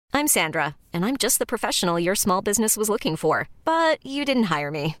I'm Sandra, and I'm just the professional your small business was looking for. But you didn't hire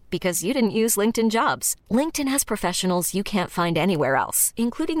me because you didn't use LinkedIn Jobs. LinkedIn has professionals you can't find anywhere else,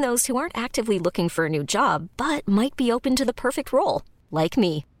 including those who aren't actively looking for a new job, but might be open to the perfect role, like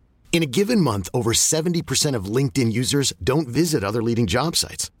me. In a given month, over 70% of LinkedIn users don't visit other leading job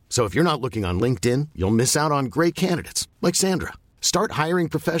sites. So if you're not looking on LinkedIn, you'll miss out on great candidates like Sandra. Start hiring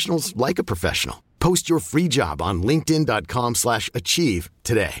professionals like a professional. Post your free job on linkedin.com/achieve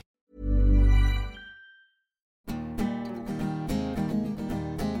today.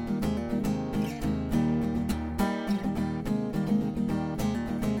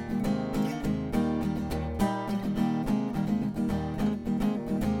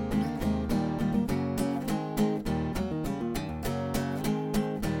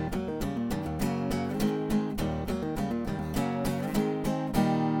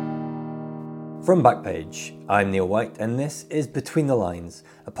 From Backpage, I'm Neil White, and this is Between the Lines,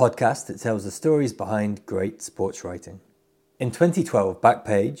 a podcast that tells the stories behind great sports writing. In 2012,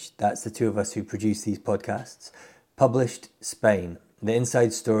 Backpage, that's the two of us who produce these podcasts, published Spain, the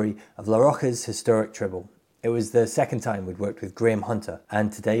inside story of La Roja's historic treble. It was the second time we'd worked with Graham Hunter,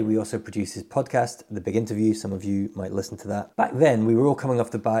 and today we also produce his podcast, The Big Interview. Some of you might listen to that. Back then, we were all coming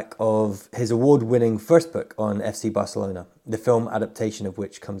off the back of his award-winning first book on FC Barcelona, the film adaptation of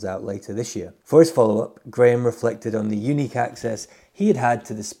which comes out later this year. For his follow-up, Graham reflected on the unique access he had had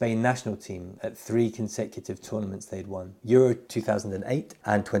to the Spain national team at 3 consecutive tournaments they'd won: Euro 2008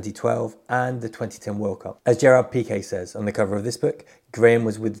 and 2012 and the 2010 World Cup. As Gerard Piqué says on the cover of this book, Graham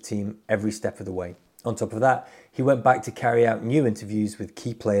was with the team every step of the way. On top of that, he went back to carry out new interviews with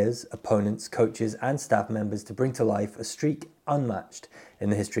key players, opponents, coaches and staff members to bring to life a streak unmatched in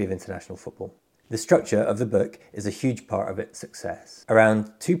the history of international football. The structure of the book is a huge part of its success.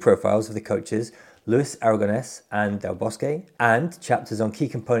 Around 2 profiles of the coaches, Luis Aragonés and Del Bosque, and chapters on key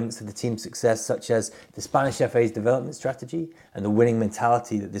components of the team's success such as the Spanish FA's development strategy and the winning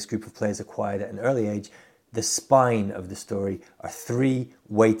mentality that this group of players acquired at an early age. The spine of the story are 3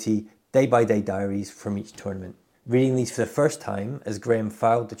 weighty day-by-day diaries from each tournament. Reading these for the first time, as Graham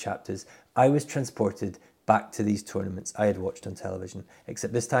filed the chapters, I was transported back to these tournaments I had watched on television,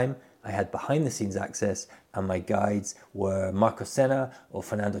 except this time I had behind-the-scenes access and my guides were Marco Senna or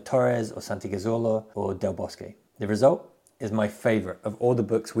Fernando Torres or Santi Cazorla or Del Bosque. The result is my favourite of all the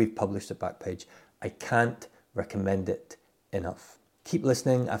books we've published at Backpage. I can't recommend it enough. Keep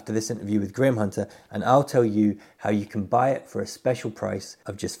listening after this interview with Graham Hunter and I'll tell you how you can buy it for a special price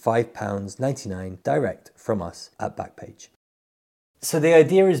of just £5.99 direct from us at Backpage. So the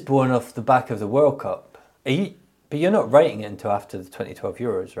idea is born off the back of the World Cup. But you're not writing it until after the 2012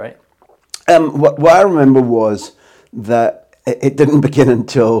 Euros, right? What I remember was that it didn't begin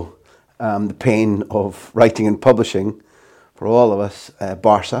until the pain of writing and publishing for all of us,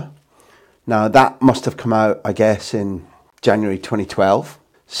 Barca. Now that must have come out, I guess, in January 2012.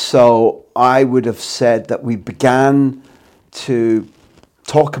 So I would have said that we began to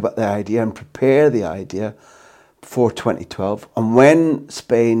talk about the idea and prepare the idea for 2012. And when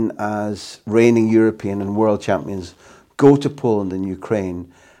Spain, as reigning European and world champions, go to Poland and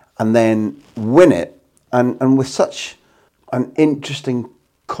Ukraine and then win it, and with such an interesting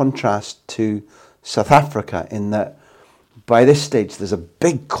contrast to South Africa in that by this stage there's a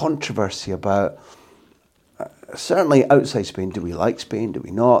big controversy about certainly outside Spain, do we like Spain, do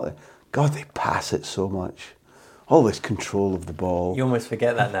we not? God, they pass it so much. All this control of the ball. You almost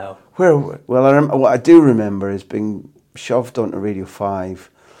forget that now. What I do remember is being shoved onto Radio 5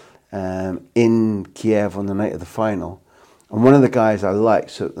 in Kiev on the night of the final. And one of the guys I like,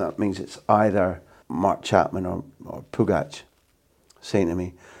 so that means it's either Mark Chapman or Pugac, saying to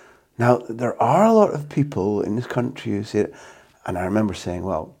me, now, there are a lot of people in this country who say it, and I remember saying,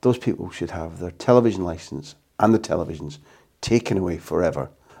 well, those people should have their television license and the televisions taken away forever.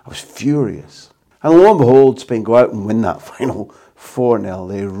 I was furious. And lo and behold, Spain go out and win that final 4-0.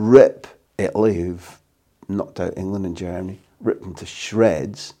 They rip Italy, who've knocked out England and Germany, rip them to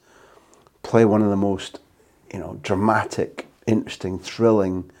shreds, play one of the most, dramatic, interesting,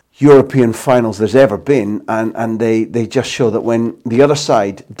 thrilling European finals there's ever been, and they just show that when the other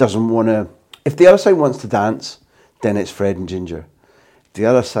side doesn't want to, if the other side wants to dance, then it's Fred and Ginger. If the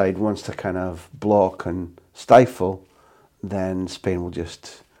other side wants to kind of block and stifle, then Spain will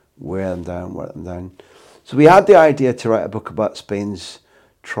just wear them down. So we had the idea to write a book about Spain's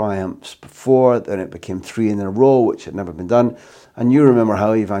triumphs before, then it became 3 in a row, which had never been done. And you remember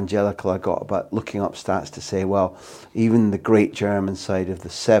how evangelical I got about looking up stats to say, well, even the great German side of the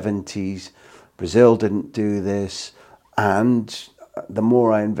 70s, Brazil didn't do this. And the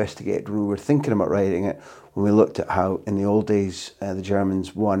more I investigated when we were thinking about writing it, when we looked at how in the old days the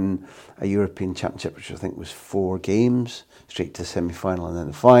Germans won a European Championship, which I think was 4 games, straight to the semi-final and then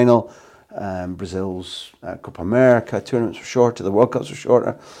the final. Brazil's Copa America tournaments were shorter, the World Cups were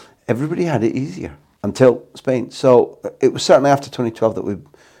shorter. Everybody had it easier until Spain. So it was certainly after 2012 that we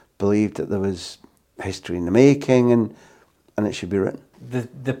believed that there was history in the making and it should be written.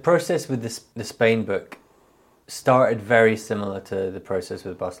 The process with the Spain book started very similar to the process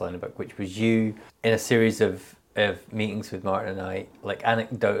with the Barcelona book, which was you in a series of meetings with Martin and I, like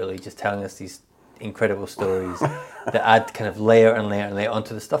anecdotally just telling us these incredible stories that add kind of layer and layer and layer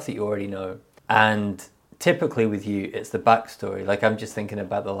onto the stuff that you already know. And typically with you, it's the backstory. Like I'm just thinking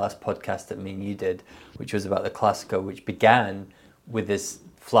about the last podcast that me and you did, which was about the Clásico, which began with this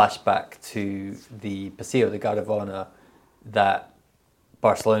flashback to the Paseo de Garavona that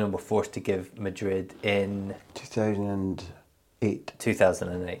Barcelona were forced to give Madrid in 2008,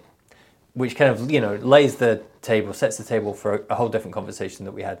 which kind of, lays the table, sets the table for a whole different conversation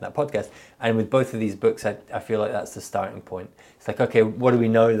that we had in that podcast. And with both of these books, I feel like that's the starting point. It's like, okay, what do we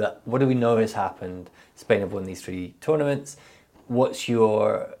know has happened? Spain have won these 3 tournaments. What's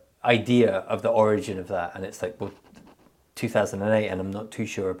your idea of the origin of that? And it's like, well, 2008, and I'm not too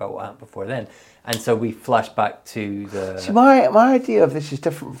sure about what happened before then. And so we flash back to the... See, my idea of this is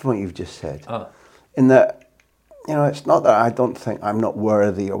different from what you've just said. Oh. In that, it's not that I don't think I'm not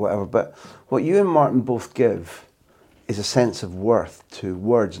worthy or whatever, but what you and Martin both give is a sense of worth to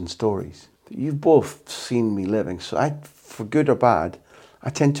words and stories. You've both seen me living, so for good or bad, I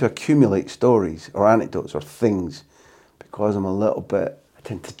tend to accumulate stories or anecdotes or things because I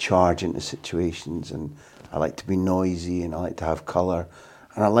tend to charge into situations, and I like to be noisy and I like to have colour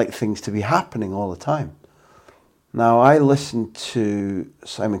and I like things to be happening all the time. Now, I listened to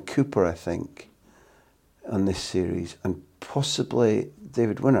Simon Cooper, I think, on this series, and possibly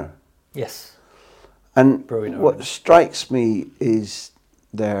David Winner. Yes. And Brilliant. What strikes me is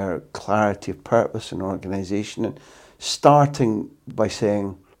their clarity of purpose and organisation, and starting by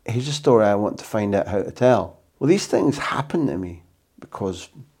saying, here's a story I want to find out how to tell. Well, these things happen to me because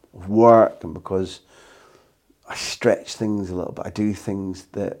of work and because I stretch things a little bit. I do things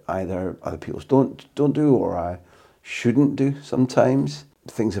that either other people don't do or I shouldn't do sometimes.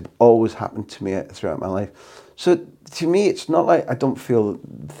 Things have always happened to me throughout my life. So to me, it's not like I don't feel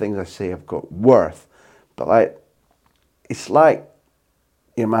the things I say have got worth, but it's like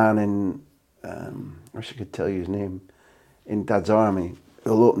your man in, I wish I could tell you his name, in Dad's Army.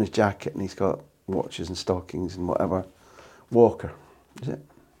 He'll open his jacket and he's got watches and stockings and whatever. Walker, is it?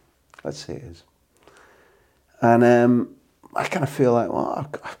 Let's say it is. And I kind of feel like, well,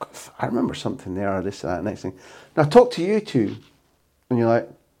 I remember something there, or this, that, next thing. Now I talk to you two, and you're like,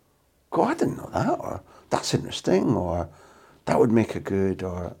 God, I didn't know that, or that's interesting, or that would make a good,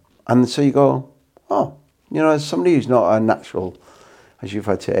 and so you go, oh, as somebody who's not a natural, as you've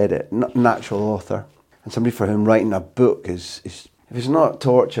had to edit, not natural author, and somebody for whom writing a book is if it's not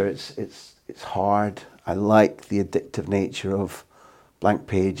torture, it's hard. I like the addictive nature of blank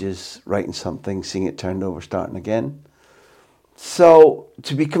pages, writing something, seeing it turned over, starting again. So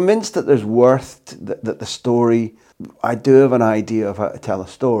to be convinced that there's worth, that the story, I do have an idea of how to tell a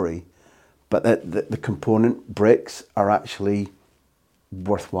story, but that the component bricks are actually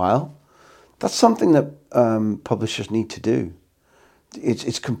worthwhile. That's something that publishers need to do.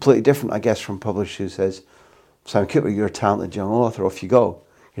 It's completely different, I guess, from publishers who says, Simon Cooper, you're a talented young author, off you go.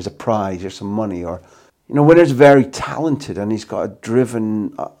 Here's a prize, here's some money, or Winner's very talented and he's got a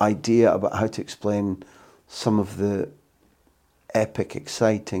driven idea about how to explain some of the epic,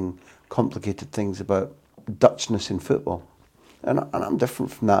 exciting, complicated things about Dutchness in football. And I'm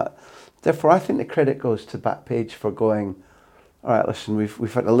different from that. Therefore, I think the credit goes to Backpage for going, all right, listen,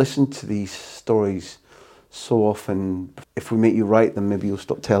 we've had to listen to these stories so often. If we make you write them, maybe you'll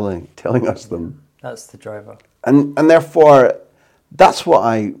stop telling us them. That's the driver. And therefore, that's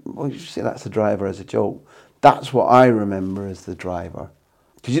what you say that's the driver as a joke. That's what I remember as the driver.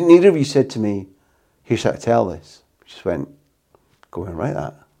 Because neither of you said to me, here's how to tell this. You just went, go and write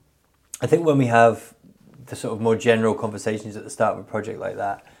that. I think when we have the sort of more general conversations at the start of a project like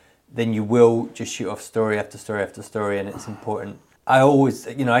that, then you will just shoot off story after story after story, and it's important. I always,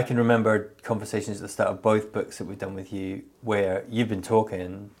 I can remember conversations at the start of both books that we've done with you where you've been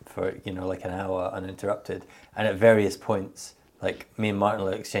talking for, like an hour uninterrupted, and at various points, like me and Martin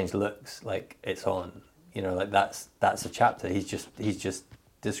will exchange looks, like it's on, like that's a chapter. He's just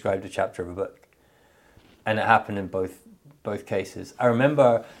described a chapter of a book, and it happened in both cases. I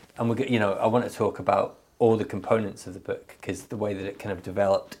remember, and I want to talk about all the components of the book because the way that it kind of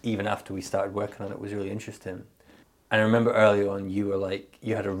developed even after we started working on it was really interesting. And I remember early on you were like,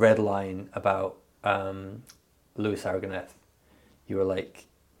 you had a red line about Lewis Aragoneth, you were like,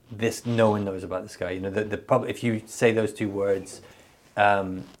 this, no one knows about this guy. You know, if you say those two words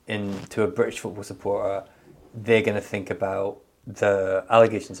to a British football supporter, they're going to think about the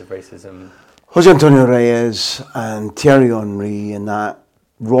allegations of racism. Jose Antonio Reyes and Thierry Henry and that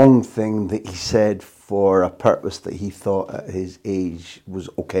wrong thing that he said for a purpose that he thought at his age was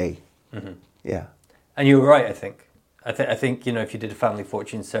okay. Mm-hmm. Yeah. And you were right, I think. I think, you know, if you did a family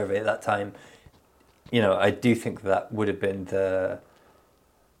fortune survey at that time, you know, I do think that would have been the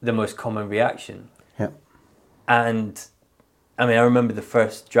most common reaction. Yeah. And I mean, I remember the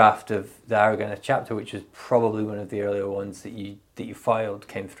first draft of the Aragoneth chapter, which was probably one of the earlier ones that you filed,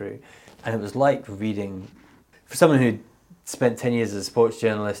 came through, and it was like reading, for someone who spent 10 years as a sports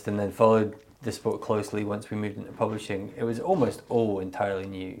journalist and then followed the sport closely once we moved into publishing, it was almost all entirely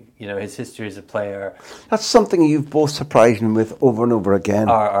new. You know, his history as a player. That's something you've both surprised me with over and over again.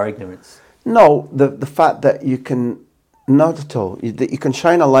 Our ignorance. No, the fact that you can, not at all, that you can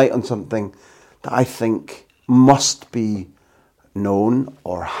shine a light on something that I think must be known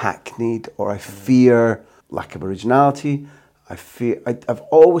or hackneyed, or I fear lack of originality. I've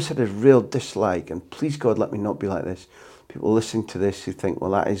always had a real dislike, and please God let me not be like this. People listening to this who think,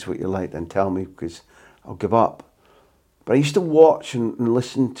 well, that is what you're like, then tell me, because I'll give up. But I used to watch and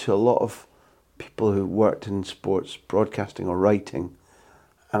listen to a lot of people who worked in sports broadcasting or writing,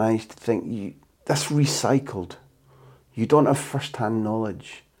 and I used to think, that's recycled. You don't have first-hand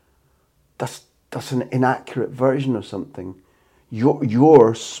knowledge. That's an inaccurate version of something.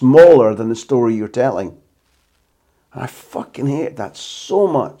 You're smaller than the story you're telling. And I fucking hate that so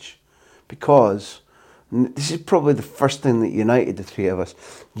much, because this is probably the first thing that united the three of us.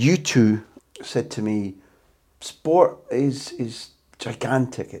 You two said to me, sport is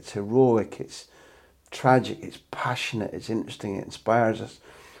gigantic, it's heroic, it's tragic, it's passionate, it's interesting, it inspires us.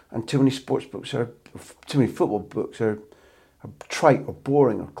 And too many football books are trite or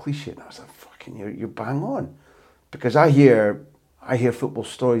boring or cliche. And I was like, fucking, you're bang on. Because I hear football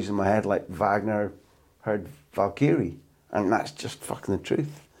stories in my head like Wagner heard Valkyrie, and that's just fucking the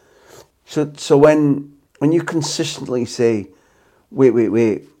truth. So when you consistently say,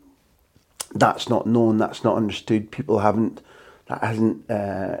 wait, that's not known, that's not understood, that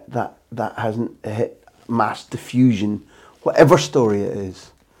hasn't hit mass diffusion, whatever story it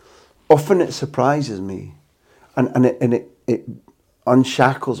is, often it surprises me, and it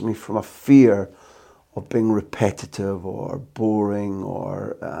unshackles me from a fear of being repetitive or boring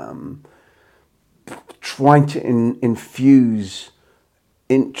or trying to infuse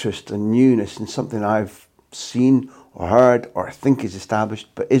interest and newness in something I've seen or heard or I think is established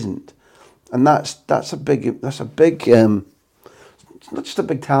but isn't. And that's a big it's not just a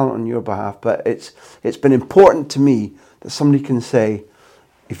big talent on your behalf, but it's been important to me that somebody can say,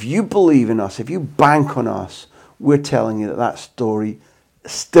 if you believe in us, if you bank on us, we're telling you that story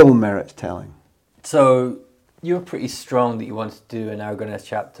still merits telling. So you were pretty strong that you wanted to do an Aragoneth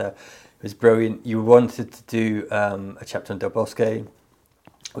chapter. It was brilliant. You wanted to do a chapter on Del Bosque,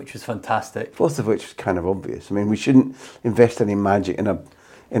 which was fantastic. Both of which was kind of obvious. I mean, we shouldn't invest any magic in a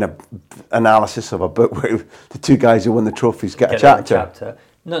analysis of a book where the two guys who won the trophies get a chapter.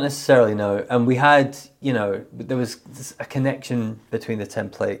 Not necessarily, no. And we had, there was a connection between the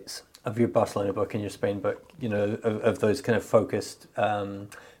templates of your Barcelona book and your Spain book, of those kind of focused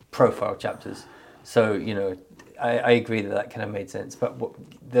profile chapters. So, I agree that kind of made sense. But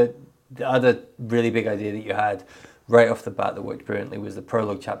the other really big idea that you had right off the bat that worked brilliantly was the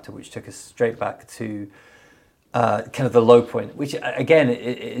prologue chapter, which took us straight back to kind of the low point, which, again,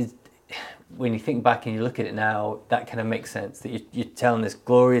 it is, when you think back and you look at it now, that kind of makes sense, that you're telling this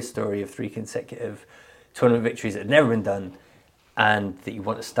glorious story of 3 consecutive tournament victories that had never been done, and that you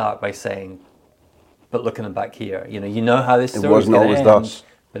want to start by saying, but looking back here, you know how this story was going to end, thus.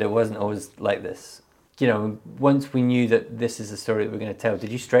 But it wasn't always like this. Once we knew that this is the story that we're going to tell,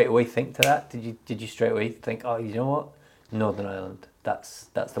 did you straight away think to that? Did you straight away think, oh, you know what, Northern Ireland, that's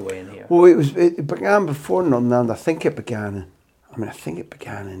the way in here? Well, it began before Northern Ireland. I think it began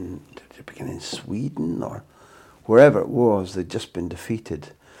in Sweden or wherever it was. They'd just been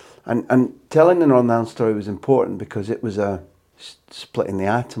defeated, and telling the Northern Ireland story was important because it was a splitting the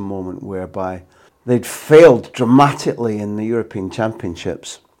atom moment whereby they'd failed dramatically in the European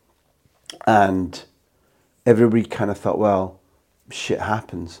Championships, and everybody kind of thought, well, shit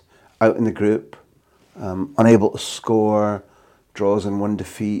happens. Out in the group, unable to score, draws in 1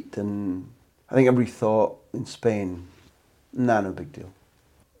 defeat, and I think everybody thought in Spain, no big deal.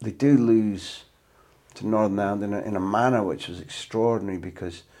 They do lose to Northern Ireland in a manner which was extraordinary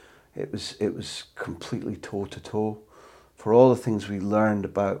because it was completely toe-to-toe. for all the things we learned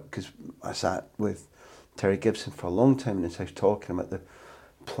about, because I sat with Terry Gibson for a long time in his house talking about the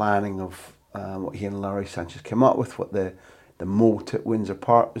planning of what he and Larry Sanchez came up with, what the moat at Windsor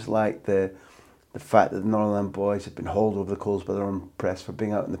Park was like, the fact that the Northern boys had been hauled over the coals by their own press for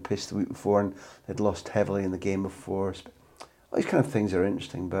being out in the piss the week before and they'd lost heavily in the game before. All these kind of things are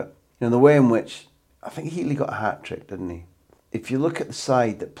interesting, but the way in which, I think Heatley got a hat-trick, didn't he? If you look at the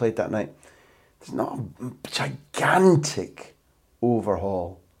side that played that night, there's not a gigantic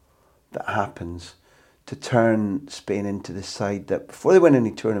overhaul that happens to turn Spain into this side that, before they win any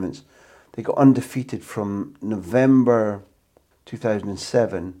tournaments, they got undefeated from November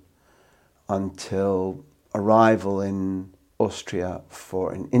 2007 until arrival in Austria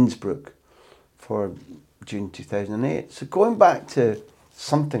in Innsbruck for June 2008. So going back to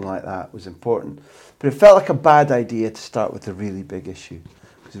something like that was important. But it felt like a bad idea to start with a really big issue.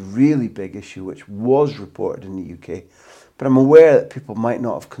 It was a really big issue which was reported in the UK. But I'm aware that people might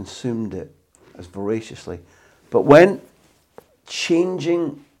not have consumed it as voraciously. But when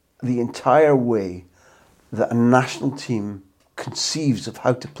changing the entire way that a national team conceives of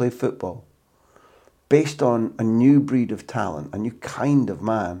how to play football, based on a new breed of talent, a new kind of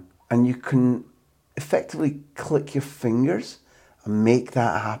man, and you can effectively click your fingers and make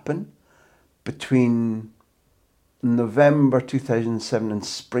that happen between November 2007 and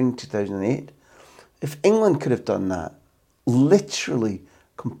spring 2008. If England could have done that, literally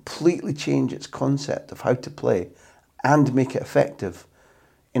completely change its concept of how to play and make it effective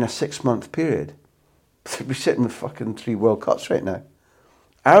in a 6-month period, we'd be sitting with fucking 3 World Cups right now.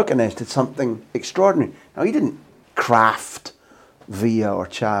 Aragonés did something extraordinary. Now, he didn't craft Villa or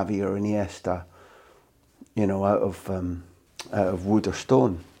Xavi or Iniesta, out of wood or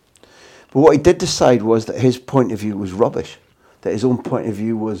stone. But what he did decide was that his point of view was rubbish. That his own point of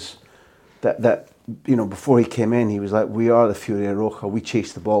view was that before he came in, he was like, we are the Furia Roja. We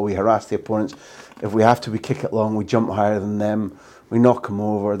chase the ball. We harass the opponents. If we have to, we kick it long. We jump higher than them. We knock them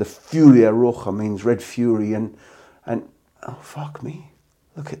over. The Furia Roja means red fury. And oh, fuck me.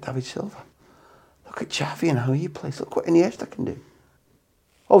 Look at David Silva. Look at Xavi and how he plays. Look what Iniesta can do.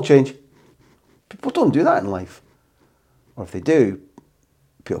 All change. People don't do that in life. Or if they do,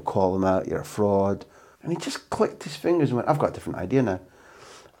 people call them out, you're a fraud. And he just clicked his fingers and went, I've got a different idea now.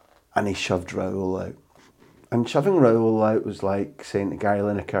 And he shoved Raúl out. And shoving Raúl out was like saying to Gary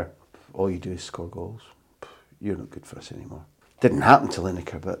Lineker, all you do is score goals. You're not good for us anymore. Didn't happen to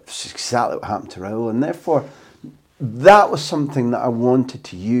Lineker, but it's exactly what happened to Raúl. And therefore, that was something that I wanted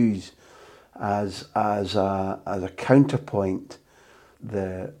to use as a counterpoint.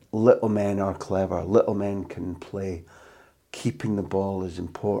 The little men are clever, little men can play. Keeping the ball is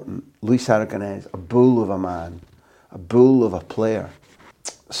important. Luis Aragonés, a bull of a man, a bull of a player.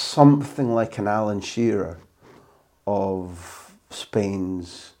 Something like an Alan Shearer of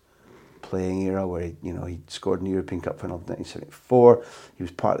Spain's playing era, where he scored in the European Cup final in 1974. He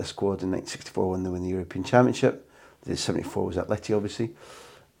was part of the squad in 1964 when they won the European Championship. The 74 was Atleti, obviously.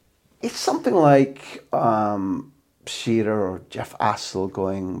 It's something like Shearer or Jeff Assel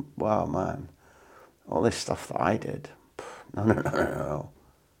going, wow, man, all this stuff that I did, no.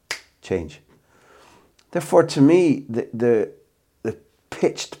 Change. Therefore, to me, the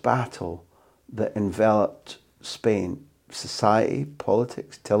pitched battle that enveloped Spain, society,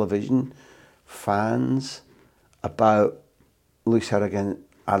 politics, television, fans, about Luis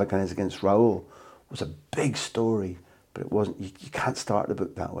Aragonés against Raúl was a big story, but it wasn't. You can't start the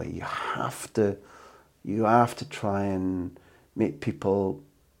book that way. You have to try and make people.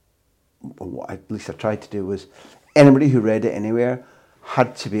 What at least I tried to do was, anybody who read it anywhere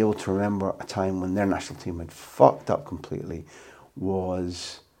had to be able to remember a time when their national team had fucked up completely,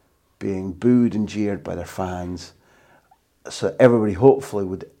 was being booed and jeered by their fans, so everybody hopefully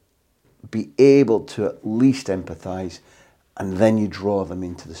would be able to at least empathise, and then you draw them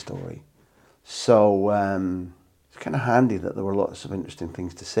into the story. So it's kind of handy that there were lots of interesting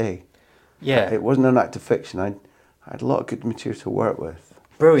things to say. Yeah. It wasn't an act of fiction. I had a lot of good material to work with.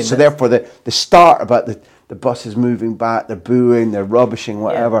 Brilliant. So therefore the start about the buses moving back, they're booing, they're rubbishing,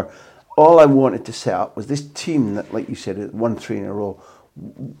 whatever. Yeah. All I wanted to set up was this team that, like you said, won 3 in a row,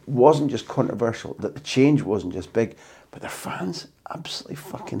 wasn't just controversial, that the change wasn't just big, but their fans absolutely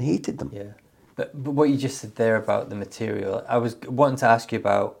fucking hated them. Yeah. But what you just said there about the material, I was wanting to ask you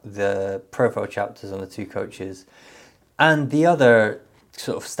about the profile chapters on the 2 coaches and the other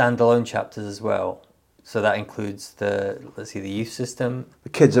sort of standalone chapters as well. So that includes the youth system. The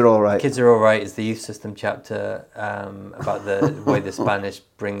Kids Are All Right. The Kids Are All Right is the youth system chapter about the way the Spanish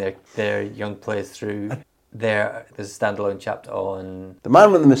bring their young players through. there's a standalone chapter on... The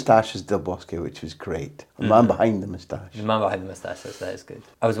man with the moustache is Del Bosque, which was great. The man behind the moustache. The man behind the moustache, that is good.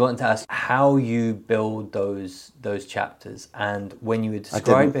 I was wanting to ask how you build those chapters, and when you were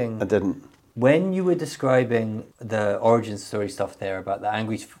describing... I didn't. When you were describing the origin story stuff there about the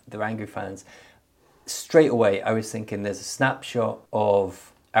angry fans, straight away I was thinking there's a snapshot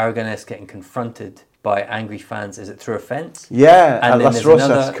of Aragonés getting confronted by angry fans. Is it through a fence? Yeah, and Las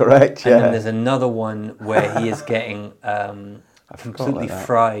Rosas, correct. Yeah. And then there's another one where he is getting completely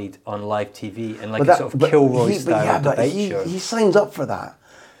fried on live TV and like a sort of Kilroy style debate show. He signs up for that.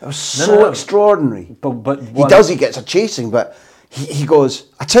 It was so extraordinary. But he gets a chasing, but he goes,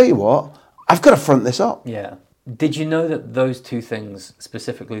 I tell you what, I've got to front this up. Yeah. Did you know that those two things,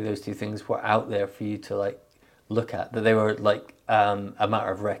 specifically those two things, were out there for you to like look at? That they were like a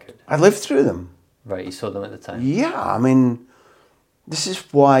matter of record? I lived through them. Right, you saw them at the time. Yeah, I mean, this is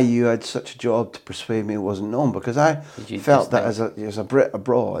why you had such a job to persuade me it wasn't known, because I felt that as a Brit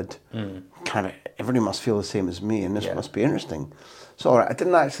abroad, kind of everybody must feel the same as me, and this must be interesting. So I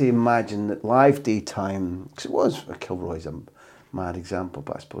didn't actually imagine that live daytime, because Kilroy's a mad example,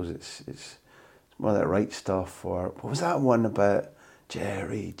 but I suppose it's more that right stuff. Or what was that one about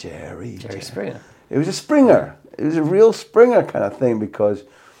Jerry Springer? It was a Springer. It was a real Springer kind of thing, because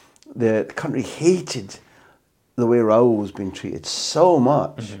the country hated the way Raúl was being treated so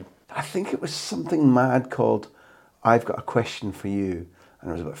much. I think it was something mad called I've Got a Question for You, and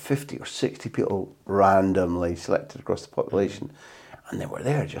there was about 50 or 60 people randomly selected across the population, and they were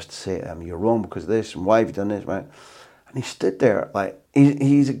there just to say to him, you're wrong because of this, and why have you done this, right? And he stood there like,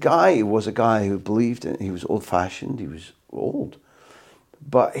 he was a guy who believed in, he was old-fashioned, he was old,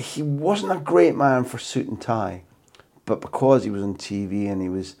 but he wasn't a great man for suit and tie. But because he was on TV and he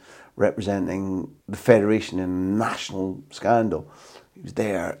was representing the Federation in a national scandal, he was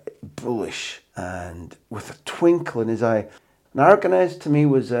there, bullish and with a twinkle in his eye. And Aragonés to me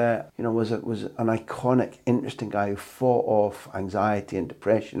was an iconic, interesting guy who fought off anxiety and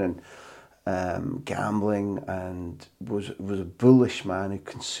depression and gambling, and was a bullish man who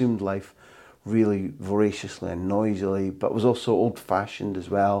consumed life really voraciously and noisily, but was also old-fashioned as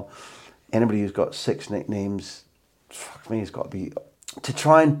well. Anybody who's got 6 nicknames, fuck me, has got to be... To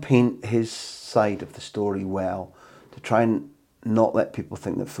try and paint his side of the story well, to try and not let people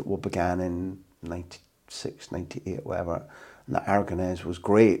think that football began in 96, 98, whatever, and that Aragonés was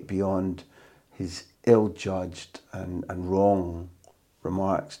great beyond his ill-judged and wrong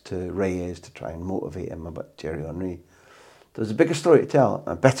remarks to Reyes to try and motivate him about Thierry Henry. There's a bigger story to tell,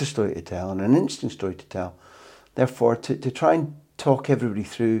 a better story to tell, and an interesting story to tell. Therefore, to try and talk everybody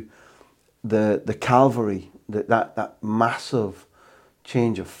through the Calvary, that massive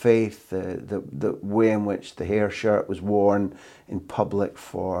change of faith, the way in which the hair shirt was worn in public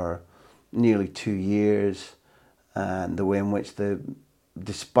for nearly 2 years, and the way in which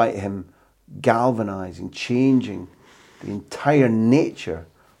despite him galvanising, changing the entire nature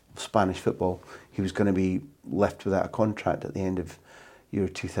of Spanish football, he was going to be left without a contract at the end of year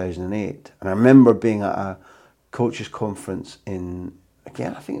 2008. And I remember being at a coaches conference in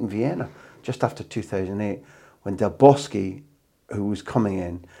Vienna, just after 2008, when Del Bosque, who was coming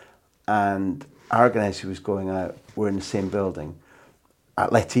in, and Aragonés, who was going out, were in the same building.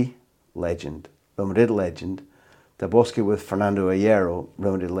 Atleti, legend. Real Madrid, legend. Del Bosque with Fernando Hierro,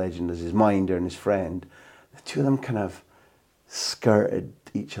 Real Madrid legend, as his minder and his friend. The two of them kind of skirted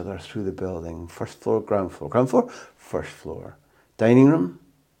each other through the building. First floor, ground floor. Ground floor, first floor. Dining room,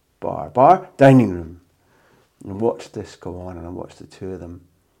 bar, dining room. And I watched this go on, and I watched the two of them.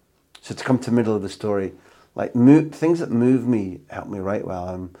 So to come to the middle of the story, like things that move me, help me write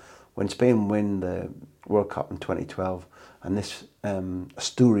well. When Spain win the World Cup in 2012, and this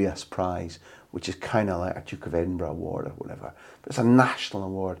Asturias Prize, which is kind of like a Duke of Edinburgh award or whatever, but it's a national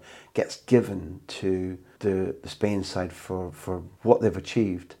award, gets given to the Spain side for what they've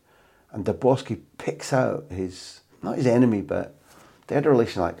achieved. And Del Bosque picks out not his enemy, but they had a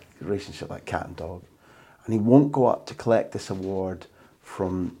relationship like cat and dog. And he won't go up to collect this award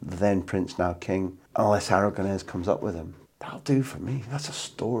from the then Prince, now King, unless Aragonés comes up with him. That'll do for me. That's a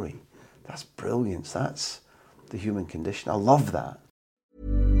story. That's brilliance. That's the human condition. I love that.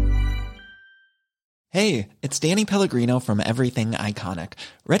 Hey, it's Danny Pellegrino from Everything Iconic.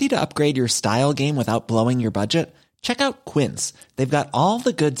 Ready to upgrade your style game without blowing your budget? Check out Quince. They've got all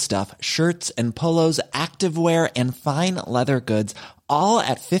the good stuff, shirts and polos, activewear, and fine leather goods, all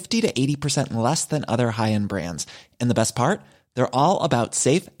at 50 to 80% less than other high-end brands. And the best part? They're all about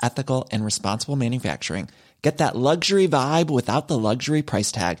safe, ethical, and responsible manufacturing. Get that luxury vibe without the luxury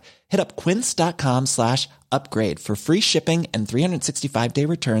price tag. Hit up quince.com/upgrade for free shipping and 365-day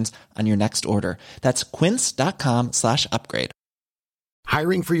returns on your next order. That's quince.com/upgrade.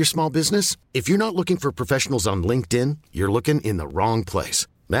 Hiring for your small business? If you're not looking for professionals on LinkedIn, you're looking in the wrong place.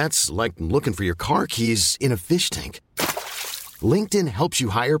 That's like looking for your car keys in a fish tank. LinkedIn helps you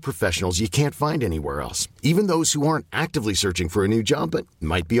hire professionals you can't find anywhere else, even those who aren't actively searching for a new job but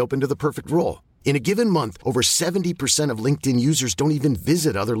might be open to the perfect role. In a given month, over 70% of LinkedIn users don't even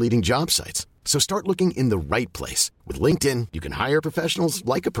visit other leading job sites. So start looking in the right place. With LinkedIn, you can hire professionals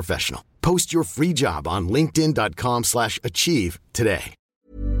like a professional. Post your free job on linkedin.com/achieve today.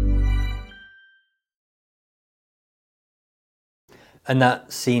 And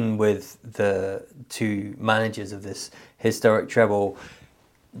that scene with the two managers of this historic treble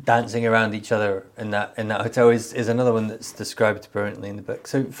dancing around each other in that hotel is another one that's described brilliantly in the book.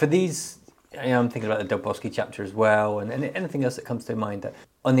 So for these, I'm thinking about the Del Bosque chapter as well, and anything else that comes to mind, that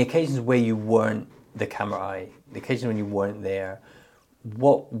on the occasions where you weren't the camera eye, the occasions when you weren't there,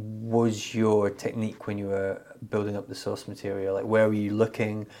 what was your technique when you were building up the source material? Like, where were you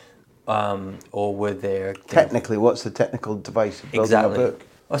looking, or were there... Technically, what's the technical device of building a book?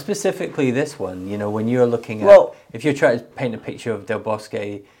 Or specifically this one, when you're looking at... if you're trying to paint a picture of Del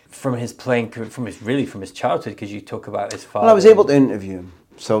Bosque from his playing, from his childhood, because you talk about his father... Well, I was able to interview him.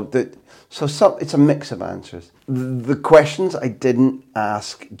 So it's a mix of answers. The questions I didn't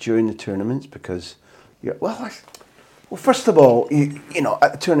ask during the tournaments because, first of all,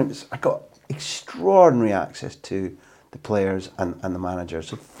 at the tournaments I got extraordinary access to the players and the managers.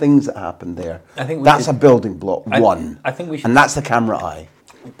 So things that happened there. I think that's a building block one. I think we should, and that's the camera eye.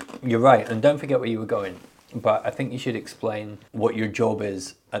 You're right, and don't forget where you were going. But I think you should explain what your job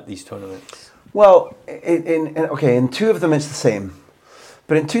is at these tournaments. Well, in two of them it's the same.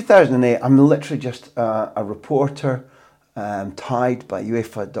 But in 2008, I'm literally just a reporter tied by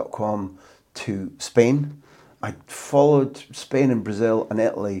UEFA.com to Spain. I followed Spain and Brazil and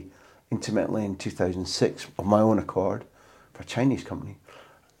Italy intimately in 2006 of my own accord for a Chinese company.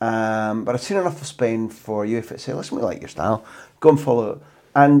 But I'd seen enough of Spain for UEFA to say, listen, we like your style, go and follow it.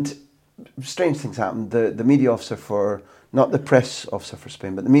 And strange things happened. The media officer not the press officer for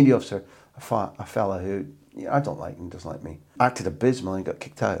Spain, but the media officer, a fella who... I don't like him, doesn't like me. Acted abysmally and got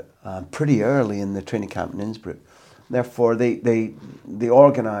kicked out pretty early in the training camp in Innsbruck. Therefore, the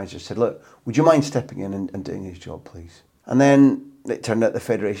organiser said, look, would you mind stepping in and doing his job, please? And then it turned out the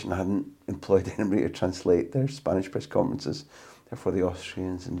Federation hadn't employed anybody to translate their Spanish press conferences. Therefore, the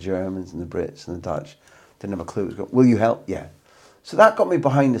Austrians and Germans and the Brits and the Dutch didn't have a clue what was going on. Will you help? Yeah. So that got me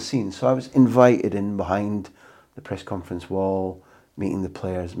behind the scenes. So I was invited in behind the press conference wall, meeting the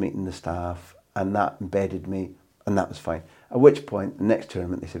players, meeting the staff, and that embedded me, and that was fine. At which point, the next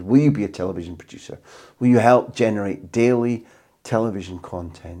tournament, they said, will you be a television producer? Will you help generate daily television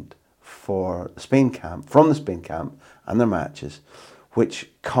content for the Spain camp, from the Spain camp and their matches, which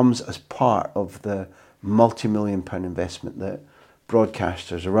comes as part of the multi-million-pound investment that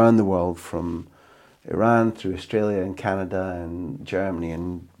broadcasters around the world, from Iran through Australia and Canada and Germany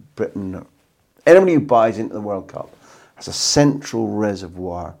and Britain, anybody who buys into the World Cup has a central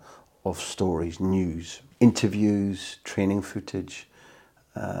reservoir of stories, news, interviews, training footage,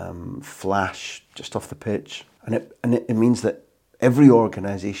 flash just off the pitch. And it means that every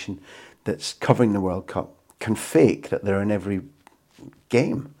organisation that's covering the World Cup can fake that they're in every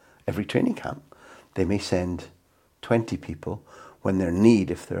game, every training camp. They may send 20 people when their need,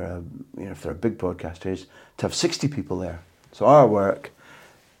 if they're a big broadcaster, is to have 60 people there. So our work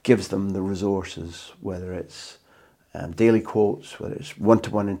gives them the resources, whether it's daily quotes, whether it's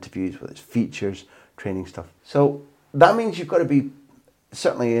one-to-one interviews, whether it's features, training stuff. So that means you've got to be,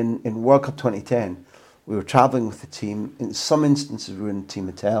 certainly in World Cup 2010, we were travelling with the team. In some instances we were in the team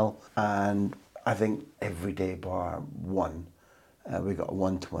hotel, and I think every day bar one, we got a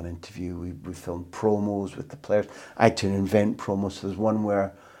one-to-one interview. We filmed promos with the players. I had to invent promos. So there's one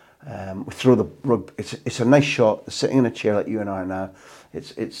where we throw the rugby. It's a nice shot, sitting in a chair like you and I are now.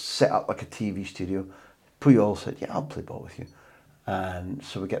 It's set up like a TV studio. Puyol said, yeah, I'll play ball with you. And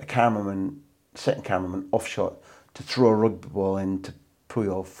so we get the second cameraman off shot to throw a rugby ball into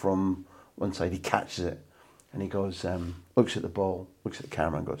Puyol from one side. He catches it and he goes, looks at the ball, looks at the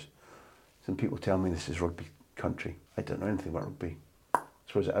camera and goes, some people tell me this is rugby country. I don't know anything about rugby.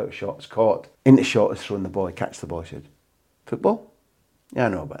 Throws it out of shot, it's caught. Into shot is throwing the ball, he catches the ball. He said, football? Yeah, I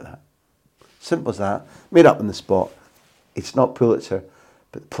know about that. Simple as that. Made up on the spot. It's not Pulitzer,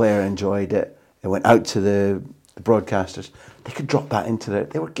 but the player enjoyed it. It went out to the broadcasters. They could drop that into there.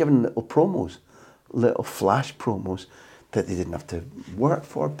 They were given little promos, little flash promos that they didn't have to work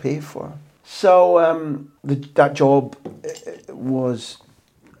for, pay for. So that job was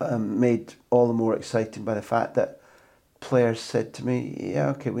made all the more exciting by the fact that players said to me, yeah,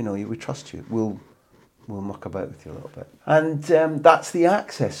 okay, we know you, we trust you, we'll muck about with you a little bit. And that's the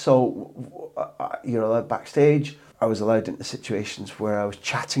access. So you're allowed backstage. I was allowed into situations where I was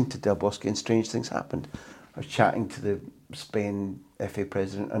chatting to Del Bosque and strange things happened. I was chatting to the Spain FA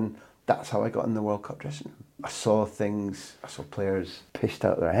president, and that's how I got in the World Cup dressing room. I saw players pissed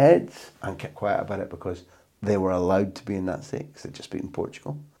out their heads and kept quiet about it because they were allowed to be in that state because they'd just beaten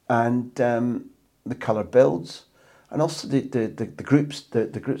Portugal. And the colour builds. And also the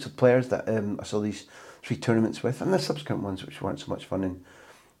groups of players that I saw these 3 tournaments with, and the subsequent ones which weren't so much fun in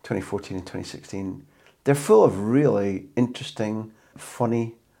 2014 and 2016, they're full of really interesting,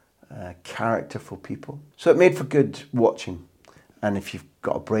 funny, characterful people. So it made for good watching. And if you've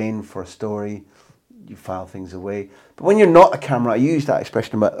got a brain for a story, you file things away. But when you're not a camera, I use that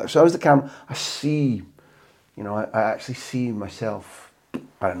expression about, so I was the camera, I see, I actually see myself,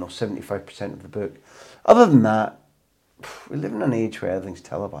 75% of the book. Other than that, we live in an age where everything's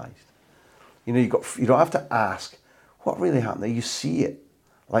televised. You don't have to ask what really happened there. You see it.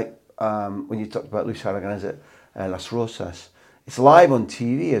 Like when you talked about Luis Aragonés at Las Rosas, it's live on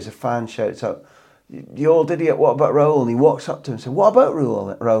TV as a fan shouts out, "You old idiot, what about Raúl?" And he walks up to him and said, "What about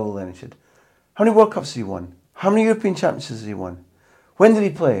Raúl then?" He said, "How many World Cups has he won? How many European Championships has he won? When did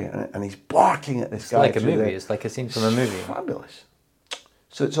he play?" And he's barking at this guy. It's like a movie. It's like a scene from a movie. Fabulous.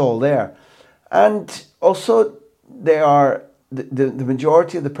 So it's all there. And also, they are the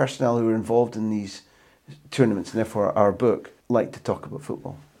majority of the personnel who are involved in these tournaments, and therefore our book, like to talk about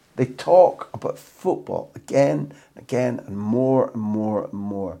football. They talk about football again and again and more and more and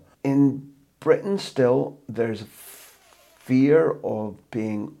more. In Britain still, there's a fear of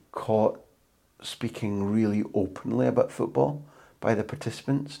being caught speaking really openly about football by the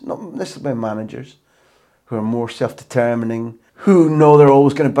participants, not necessarily by managers, who are more self-determining, who know they're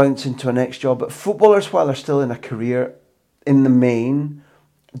always going to bounce into a next job. But footballers, while they're still in a career, in the main,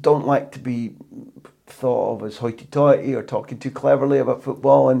 don't like to be thought of as hoity-toity or talking too cleverly about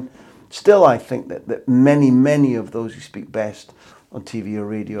football. And still, I think that many of those who speak best on TV or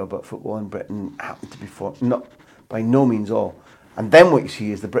radio about football in Britain happen to be not by no means all. And then what you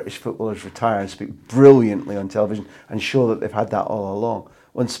see is the British footballers retire and speak brilliantly on television and show that they've had that all along.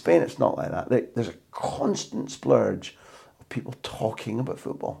 Well, in Spain, it's not like that. There's a constant splurge of people talking about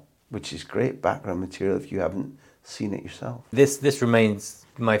football, which is great background material if you haven't seen it yourself. This remains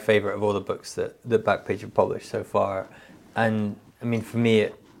my favourite of all the books that Backpage have published so far. And, I mean, for me,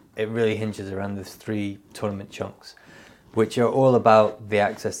 it really hinges around those 3 tournament chunks, which are all about the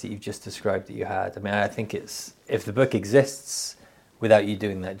access that you've just described that you had. I mean, I think if the book exists without you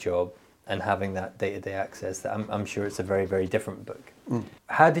doing that job and having that day-to-day access, I'm sure it's a very, very different book. Mm.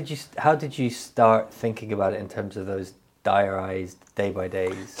 How did you start thinking about it in terms of those diarized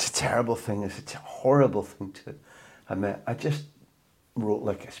day-by-days? It's a terrible thing. It's a horrible thing to admit. I just wrote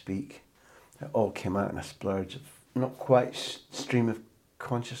like I speak. It all came out in a splurge of not quite stream of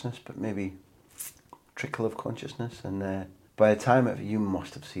consciousness, but maybe trickle of consciousness. And by the time you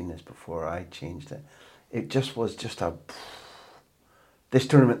must have seen this before I changed it. It just was this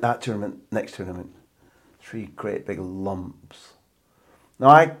tournament, that tournament, next tournament. 3 great big lumps.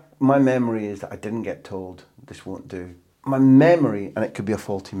 Now, my memory is that I didn't get told this won't do. My memory, and it could be a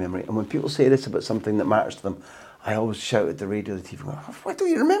faulty memory, and when people say this about something that matters to them, I always shout at the radio, the TV, "Why don't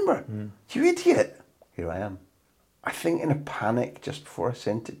you remember? You idiot." Here I am. I think in a panic, just before I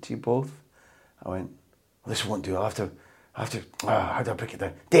sent it to you both, I went, "Well, this won't do. How do I break it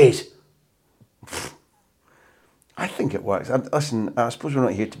down? Days." I think it works. Listen, I suppose we're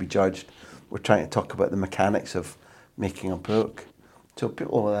not here to be judged. We're trying to talk about the mechanics of making a book. So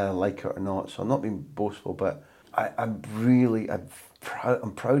people like it or not. So I'm not being boastful, but I'm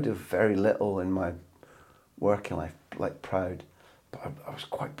proud of very little in my working life. Like proud, but I was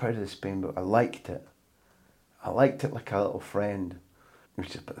quite proud of the Spain book. I liked it. I liked it like a little friend, which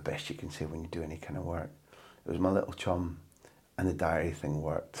is about the best you can say when you do any kind of work. It was my little chum, and the diary thing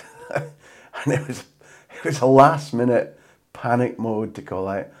worked. And it was a last minute panic mode to go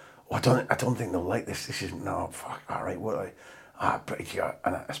like, "Oh, I don't think they'll like this. This is no fuck. All right, what pretty good."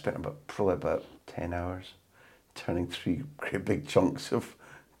 And I spent probably about 10 hours turning 3 great big chunks of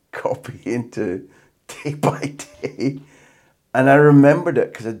copy into day by day. And I remembered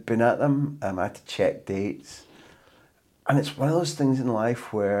it because I'd been at them. I had to check dates. And it's one of those things in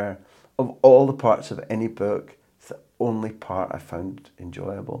life where, of all the parts of any book, it's the only part I found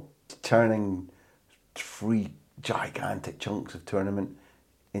enjoyable. Turning 3 gigantic chunks of tournament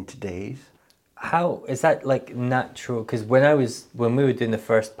into days. How is that like natural? Because when we were doing the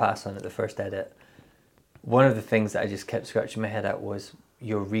first pass on it, the first edit, one of the things that I just kept scratching my head at was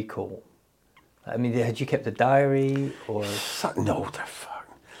your recall. I mean, had you kept a diary or? No,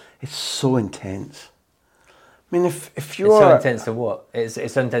 it's so intense. I mean, if you're... It's so intense to what?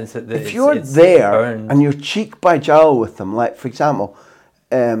 It's so intense that if you're there burned. And you're cheek by jowl with them, like, for example,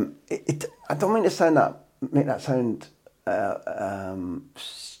 I don't mean to make that sound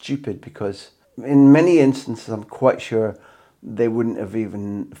stupid, because in many instances I'm quite sure they wouldn't have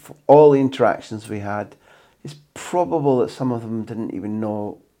even... For all the interactions we had, it's probable that some of them didn't even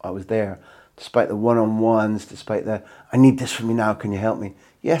know I was there, despite the one-on-ones, despite the, I need this from you now, can you help me?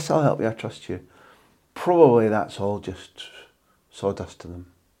 Yes, I'll help you, I trust you. Probably that's all just sawdust to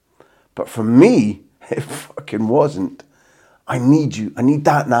them. But for me, it fucking wasn't. I need you. I need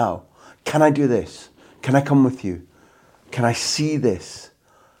that now. Can I do this? Can I come with you? Can I see this?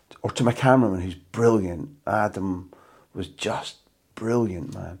 Or to my cameraman, who's brilliant. Adam was just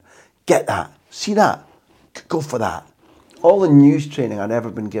brilliant, man. Get that. See that. Go for that. All the news training I'd ever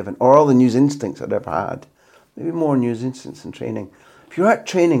been given, or all the news instincts I'd ever had, maybe more news instincts than training. If you're at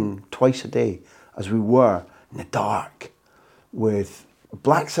training twice a day, as we were, in the dark, with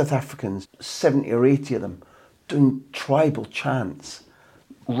black South Africans, 70 or 80 of them, doing tribal chants,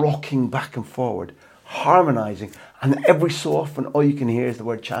 rocking back and forward, harmonising, and every so often all you can hear is the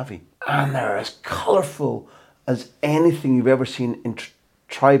word Chavi. And they're as colourful as anything you've ever seen in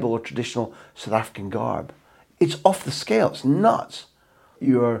tribal or traditional South African garb. It's off the scale, it's nuts.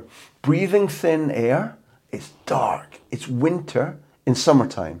 You're breathing thin air, it's dark, it's winter in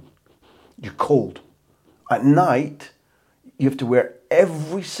summertime. You're cold. At night, you have to wear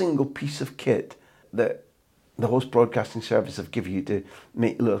every single piece of kit that the host broadcasting service have given you to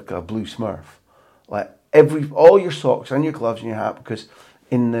make you look like a blue Smurf. Like all your socks and your gloves and your hat, because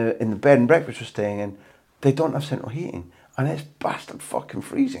in the bed and breakfast we're staying in, they don't have central heating, and it's bastard fucking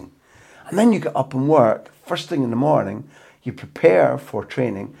freezing. And then you get up and work first thing in the morning. You prepare for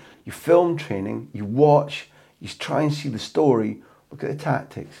training, you film training, you watch, you try and see the story, look at the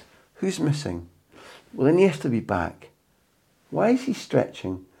tactics. Who's missing? Well, then he has to be back. Why is he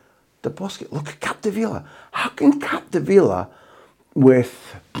stretching? The Bosque. Look at Capdevila. How can Capdevila,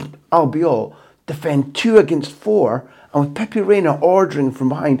 with Albiol, defend 2 against 4, and with Pepe Reina ordering from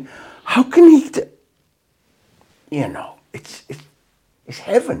behind? How can he? It's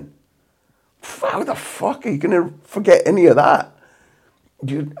heaven. How the fuck are you going to forget any of that?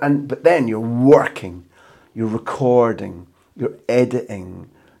 But then you're working, you're recording, you're editing,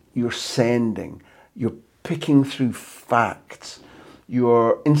 you're sending, you're picking through facts.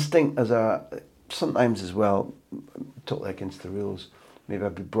 Your instinct sometimes as well, totally against the rules, maybe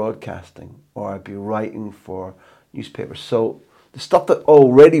I'd be broadcasting or I'd be writing for newspapers. So the stuff that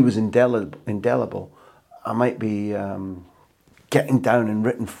already was indelible, I might be getting down in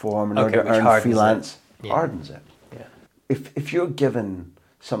written form in order to earn freelance. Hardens it. Yeah. If you're given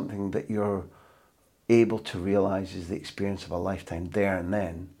something that you're able to realise is the experience of a lifetime there and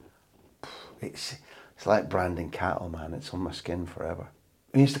then, it's like branding cattle, man. It's on my skin forever.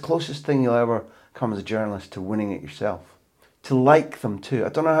 I mean, it's the closest thing you'll ever come as a journalist to winning it yourself. To like them too. I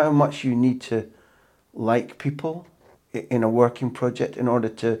don't know how much you need to like people in a working project in order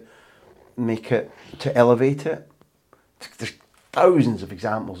to make it, to elevate it. There's thousands of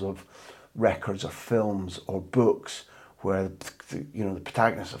examples of records or films or books where the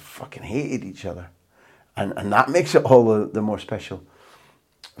protagonists have fucking hated each other. And that makes it all the more special.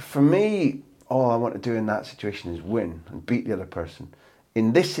 For me, all I want to do in that situation is win and beat the other person.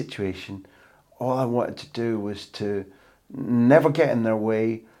 In this situation, all I wanted to do was to never get in their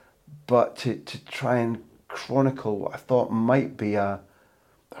way, but to try and chronicle what I thought might be I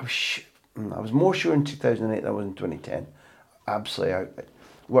was more sure in 2008 than I was in 2010. Absolutely. I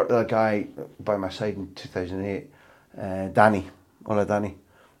worked with a guy by my side in 2008, Danny.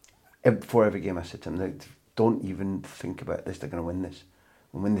 Before every game I said to him, don't even think about this, they're going to win this.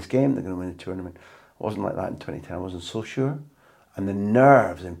 They'll win this game, they're going to win the tournament. It wasn't like that in 2010, I wasn't so sure. And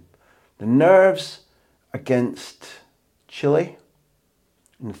the nerves against Chile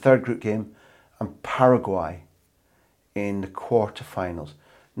in the third group game and Paraguay in the quarterfinals.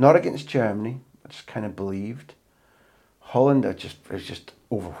 Not against Germany, I just kind of believed. Holland, I was just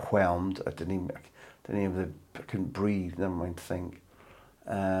overwhelmed. I couldn't breathe, never mind think.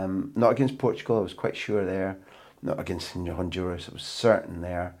 Not against Portugal, I was quite sure there. Not against Honduras, I was certain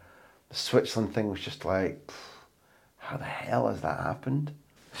there. The Switzerland thing was just like, how the hell has that happened?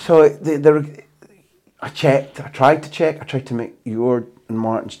 So I tried to make your and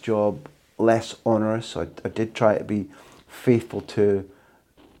Martin's job less onerous. So I did try to be faithful to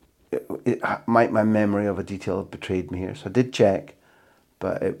my memory of a detail had betrayed me here. So I did check,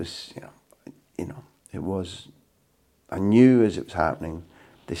 but it was, it was, I knew as it was happening,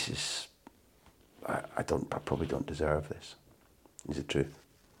 this is, I probably don't deserve this, is the truth.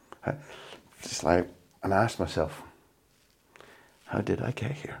 Just like, and I asked myself, how did I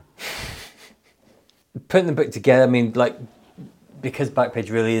get here? Putting the book together, I mean, like, because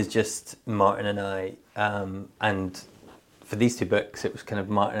Backpage really is just Martin and I, and for these two books, it was kind of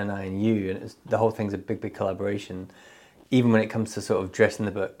Martin and I and you, and the whole thing's a big collaboration, even when it comes to sort of dressing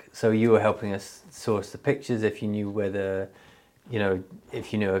the book. So you were helping us source the pictures if you knew whether,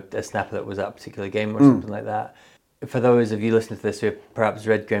 if you knew a snapper that was at a particular game or something like that. For those of you listening to this who have perhaps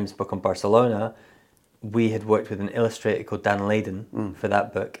read Graham's book on Barcelona, we had worked with an illustrator called Dan Layden for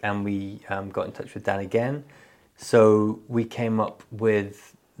that book, and we got in touch with Dan again. So we came up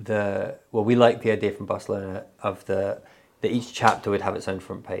with we liked the idea from Barcelona of that each chapter would have its own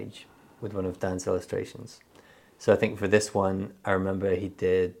front page with one of Dan's illustrations. So I think for this one, I remember he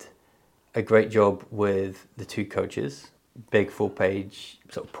did a great job with the two coaches, big full page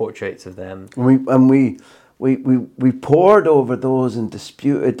sort of portraits of them. We pored over those and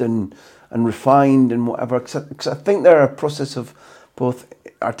disputed and refined and whatever, because I think they're a process of both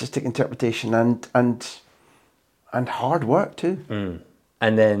artistic interpretation and hard work too.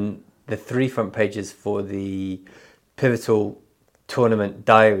 And then the 3 front pages for the pivotal tournament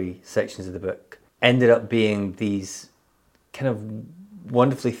diary sections of the book ended up being these kind of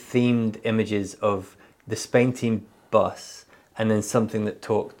wonderfully themed images of the Spain team bus and then something that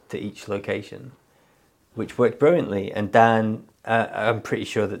talked to each location, which worked brilliantly. And Dan, I'm pretty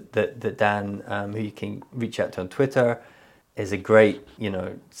sure that Dan, who you can reach out to on Twitter, is a great,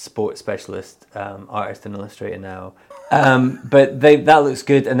 sports specialist, artist and illustrator now. But that looks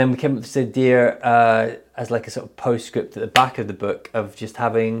good. And then we came up with this idea as like a sort of postscript at the back of the book of just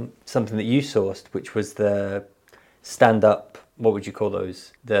having something that you sourced, which was the stand-up, what would you call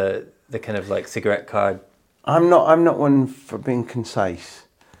those? The kind of like cigarette card. I'm not one for being concise,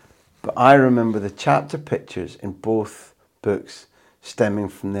 but I remember the chapter pictures in both books stemming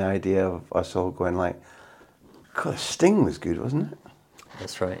from the idea of us all going like, God, the Sting was good, wasn't it?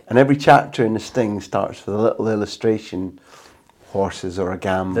 That's right. And every chapter in the Sting starts with a little illustration, horses or a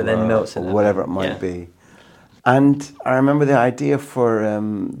gambler, that then melts or whatever it might be. And I remember the idea for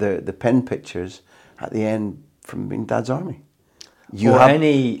the pen pictures at the end from being Dad's Army. You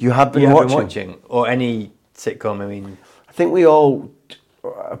have been watching, or any sitcom. I mean, I think we all,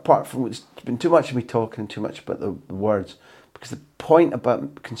 apart from it's been too much of me talking, too much about the words, because the point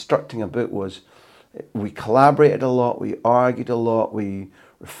about constructing a book was we collaborated a lot, we argued a lot, we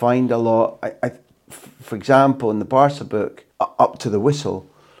refined a lot. For example, in the Barca book, Up to the Whistle,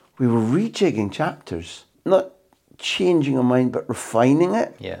 we were rejigging chapters, not changing our mind, but refining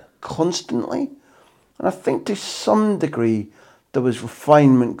it constantly. And I think to some degree there was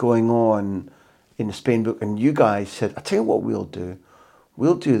refinement going on in the Spain book. And you guys said, I'll tell you what we'll do.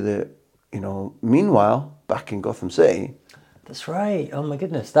 We'll do the, meanwhile, back in Gotham City. That's right. Oh my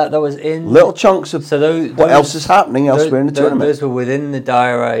goodness. That was in little chunks of what else is happening elsewhere in the tournament. Those were within the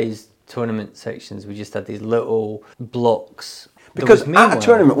diarised tournament sections. We just had these little blocks. Because at a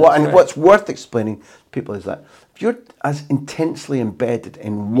tournament, what's worth explaining to people is that if you're as intensely embedded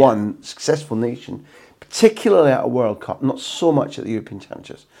in one successful nation, particularly at a World Cup, not so much at the European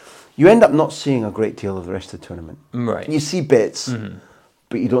Championships, you end up not seeing a great deal of the rest of the tournament. Right. You see bits,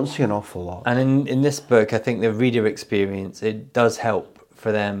 but you don't see an awful lot. And in this book, I think the reader experience, it does help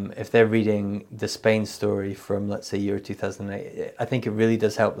for them if they're reading the Spain story from, let's say, Euro 2008. I think it really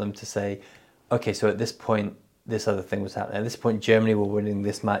does help them to say, okay, so at this point, this other thing was happening. At this point, Germany were winning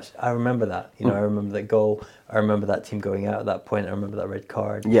this match. I remember that. I remember that goal. I remember that team going out at that point. I remember that red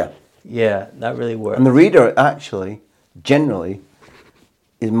card. Yeah, that really worked. And the reader actually, generally,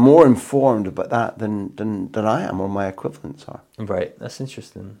 is more informed about that than I am or my equivalents are. Right, that's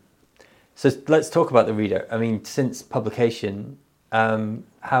interesting. So let's talk about the reader. I mean, since publication,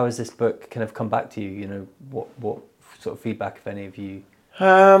 how has this book kind of come back to you? What sort of feedback, if any of you?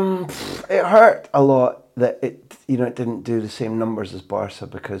 It hurt a lot that it didn't do the same numbers as Barca,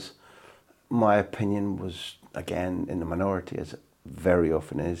 because my opinion was, again, in the minority, as it very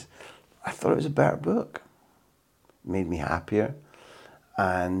often is. I thought it was a better book. It made me happier.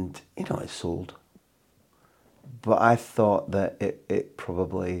 And, it sold. But I thought that it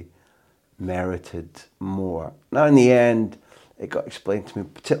probably merited more. Now, in the end, it got explained to me,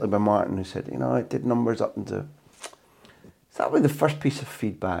 particularly by Martin, who said, it did numbers up into... That was the first piece of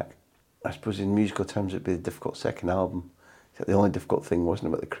feedback. I suppose in musical terms, it'd be the difficult second album. Except the only difficult thing wasn't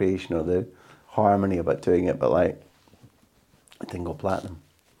about the creation or the harmony about doing it, but it didn't go platinum.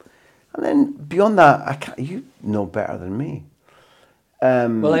 And then beyond that, I can't. You know better than me.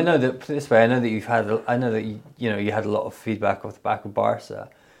 Well, I know that, put it this way, I know that you had a lot of feedback off the back of Barca,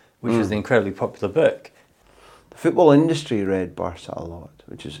 which was an incredibly popular book. The football industry read Barca a lot,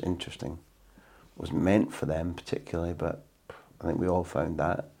 which is interesting. It was meant for them particularly, but I think we all found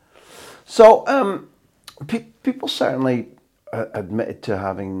that. So people certainly admitted to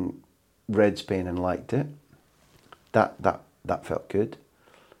having read Spain and liked it. That felt good.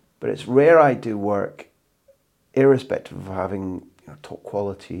 But it's rare I do work, irrespective of having top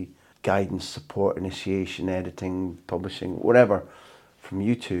quality guidance, support, initiation, editing, publishing, whatever, from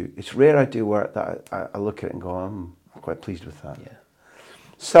you two. It's rare I do work that I look at it and go, I'm quite pleased with that. Yeah.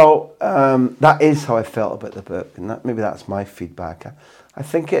 So that is how I felt about the book, and maybe that's my feedback. I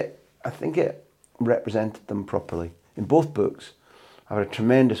think it represented them properly. In both books, I had a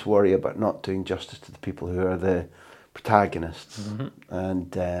tremendous worry about not doing justice to the people who are the protagonists. Mm-hmm.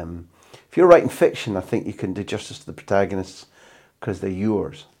 And if you're writing fiction, I think you can do justice to the protagonists because they're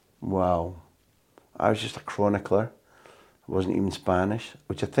yours. Wow. I was just a chronicler. I wasn't even Spanish,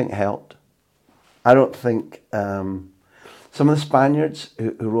 which I think helped. I don't think some of the Spaniards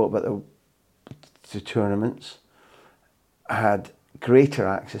who wrote about the tournaments had greater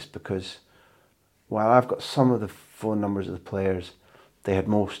access because while I've got some of the phone numbers of the players, they had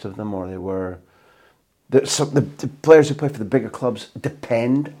most of them, or they were... The players who play for the bigger clubs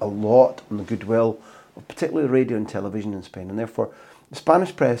depend a lot on the goodwill of particularly radio and television in Spain, and therefore the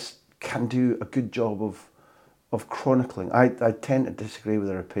Spanish press can do a good job of chronicling. I tend to disagree with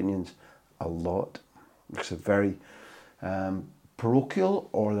their opinions a lot because they're very parochial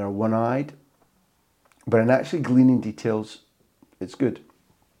or they're one-eyed, but in actually gleaning details, it's good.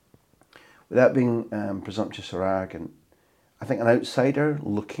 Without being presumptuous or arrogant, I think an outsider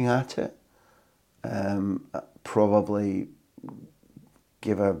looking at it probably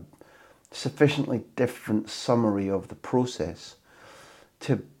give a sufficiently different summary of the process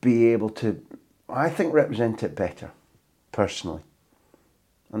to be able to, I think, represent it better, personally.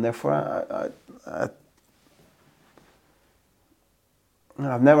 And therefore, I've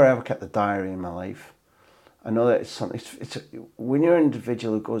never ever kept a diary in my life. I know that it's something. When you're an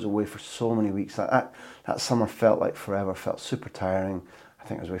individual who goes away for so many weeks, that summer felt like forever. Felt super tiring. I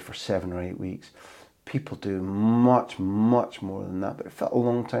think I was away for 7 or 8 weeks. People do much, much more than that, but it felt a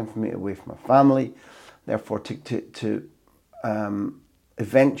long time for me away from my family. Therefore, to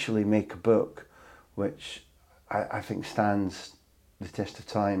eventually make a book, which I think stands the test of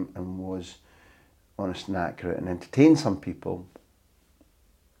time and was honest and accurate and entertained some people,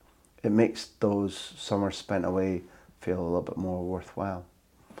 it makes those summers spent away feel a little bit more worthwhile.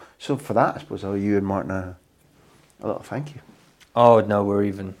 So for that, I suppose I owe you and Martin a little thank you. Oh, no, we're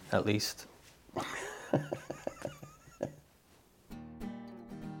even, at least.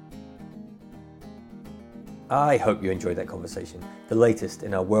 I hope you enjoyed that conversation, the latest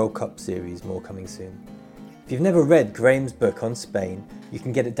in our World Cup series, more coming soon. If you've never read Graham's book on Spain, you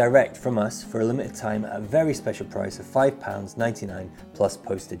can get it direct from us for a limited time at a very special price of £5.99 plus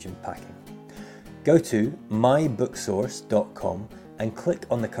postage and packing. Go to mybooksource.com and click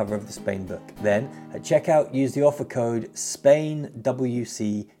on the cover of the Spain book. Then, at checkout, use the offer code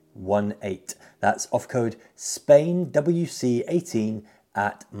SPAINWC18. That's offer code SPAINWC18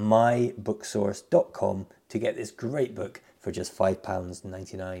 at mybooksource.com to get this great book for just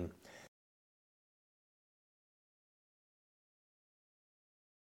 £5.99.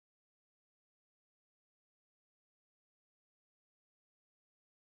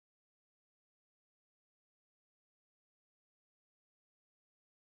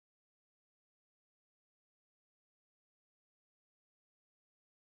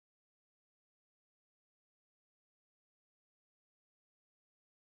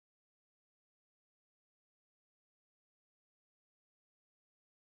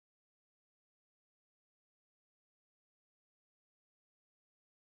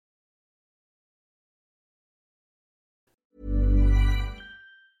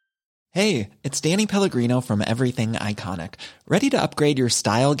 Hey, it's Danny Pellegrino from Everything Iconic. Ready to upgrade your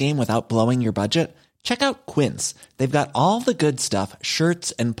style game without blowing your budget? Check out Quince. They've got all the good stuff,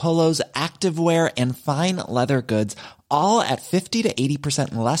 shirts and polos, activewear, and fine leather goods, all at 50 to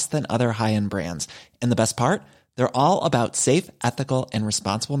 80% less than other high-end brands. And the best part? They're all about safe, ethical, and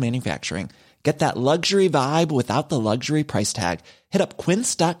responsible manufacturing. Get that luxury vibe without the luxury price tag. Hit up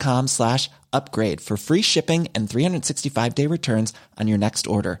quince.com/upgrade for free shipping and 365-day returns on your next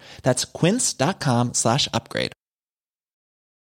order. That's quince.com/upgrade.